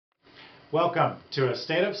Welcome to A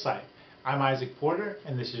State of Sight. I'm Isaac Porter,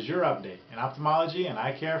 and this is your update in ophthalmology and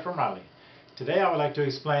eye care from Raleigh. Today I would like to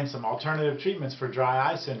explain some alternative treatments for dry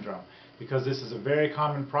eye syndrome, because this is a very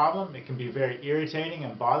common problem. It can be very irritating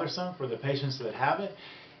and bothersome for the patients that have it.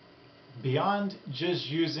 Beyond just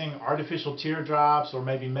using artificial teardrops or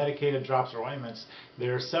maybe medicated drops or ointments,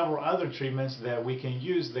 there are several other treatments that we can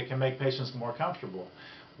use that can make patients more comfortable.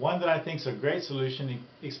 One that I think is a great solution,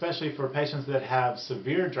 especially for patients that have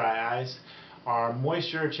severe dry eyes, are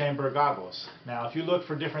moisture chamber goggles. Now, if you look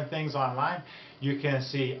for different things online, you can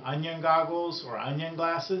see onion goggles or onion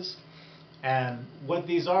glasses. And what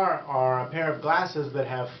these are a pair of glasses that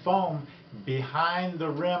have foam behind the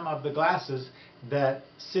rim of the glasses that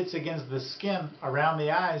sits against the skin around the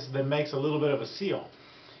eyes that makes a little bit of a seal.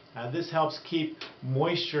 This helps keep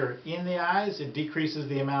moisture in the eyes. It decreases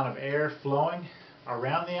the amount of air flowing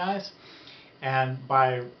around the eyes, and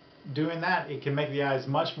by doing that it can make the eyes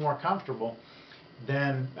much more comfortable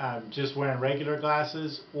than just wearing regular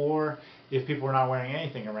glasses, or if people are not wearing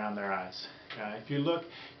anything around their eyes. If you look,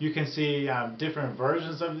 you can see different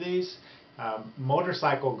versions of these.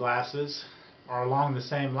 Motorcycle glasses are along the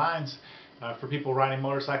same lines for people riding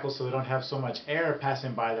motorcycles, so they don't have so much air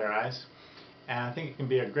passing by their eyes, and I think it can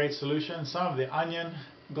be a great solution. Some of the onion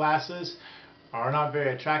glasses are not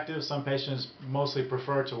very attractive. Some patients mostly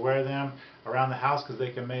prefer to wear them around the house because they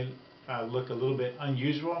can look a little bit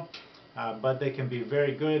unusual, but they can be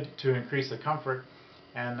very good to increase the comfort.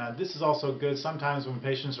 And this is also good sometimes when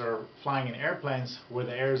patients are flying in airplanes where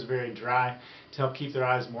the air is very dry, to help keep their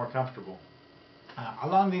eyes more comfortable.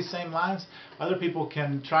 Along these same lines, other people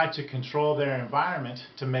can try to control their environment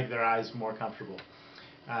to make their eyes more comfortable.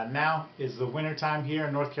 Now is the winter time here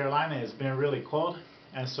in North Carolina. It's been really cold,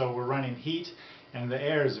 and so we're running heat and the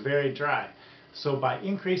air is very dry. So by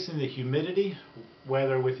increasing the humidity,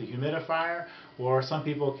 whether with a humidifier, or some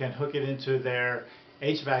people can hook it into their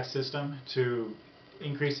HVAC system to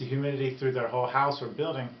increase the humidity through their whole house or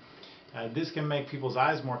building, this can make people's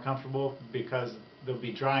eyes more comfortable because they'll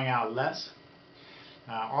be drying out less.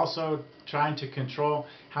 Also trying to control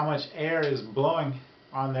how much air is blowing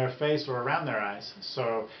on their face or around their eyes.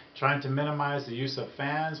 So trying to minimize the use of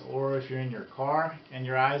fans, or if you're in your car and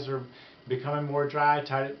your eyes are becoming more dry,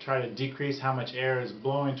 try to decrease how much air is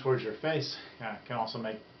blowing towards your face. Can also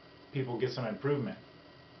make people get some improvement.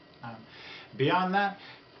 Beyond that,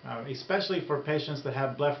 especially for patients that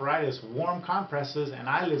have blepharitis, warm compresses and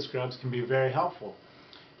eyelid scrubs can be very helpful.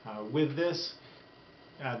 With this,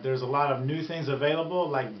 there's a lot of new things available,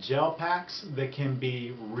 like gel packs that can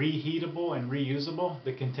be reheatable and reusable,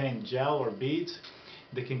 that contain gel or beads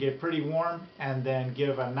that can get pretty warm and then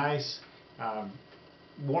give a nice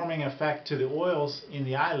warming effect to the oils in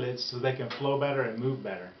the eyelids so they can flow better and move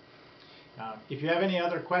better. If you have any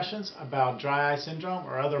other questions about dry eye syndrome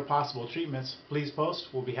or other possible treatments, please post.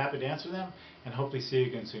 We'll be happy to answer them, and hopefully see you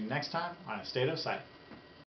again soon next time on A State of Sight.